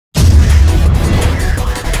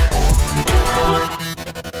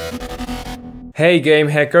Hey game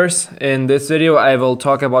hackers, in this video I will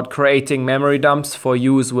talk about creating memory dumps for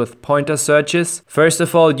use with pointer searches. First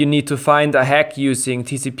of all, you need to find a hack using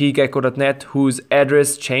tcpgecko.net whose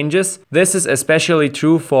address changes. This is especially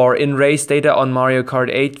true for in-race data on Mario Kart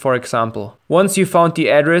 8, for example. Once you found the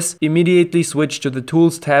address, immediately switch to the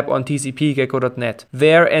Tools tab on tcpgecko.net.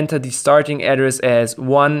 There enter the starting address as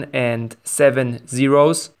 1 and 7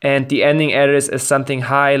 zeros, and the ending address as something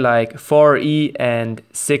high like 4E and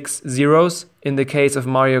 6 zeros. In the case of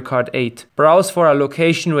Mario Kart 8. Browse for a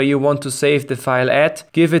location where you want to save the file at,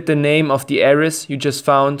 give it the name of the address you just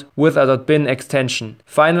found with a .bin extension.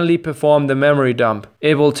 Finally perform the memory dump.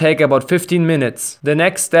 It will take about 15 minutes. The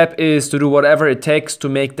next step is to do whatever it takes to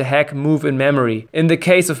make the hack move in memory. In the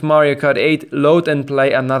case of Mario Kart 8, load and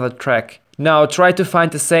play another track. Now try to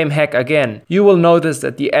find the same hack again. You will notice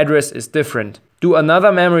that the address is different. Do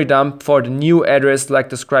another memory dump for the new address like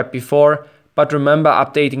described before, but remember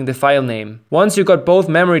updating the file name. Once you got both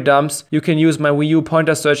memory dumps, you can use my Wii U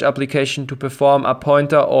pointer search application to perform a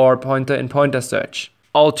pointer or pointer in pointer search.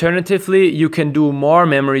 Alternatively, you can do more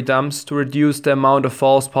memory dumps to reduce the amount of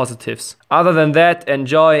false positives. Other than that,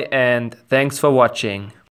 enjoy and thanks for watching.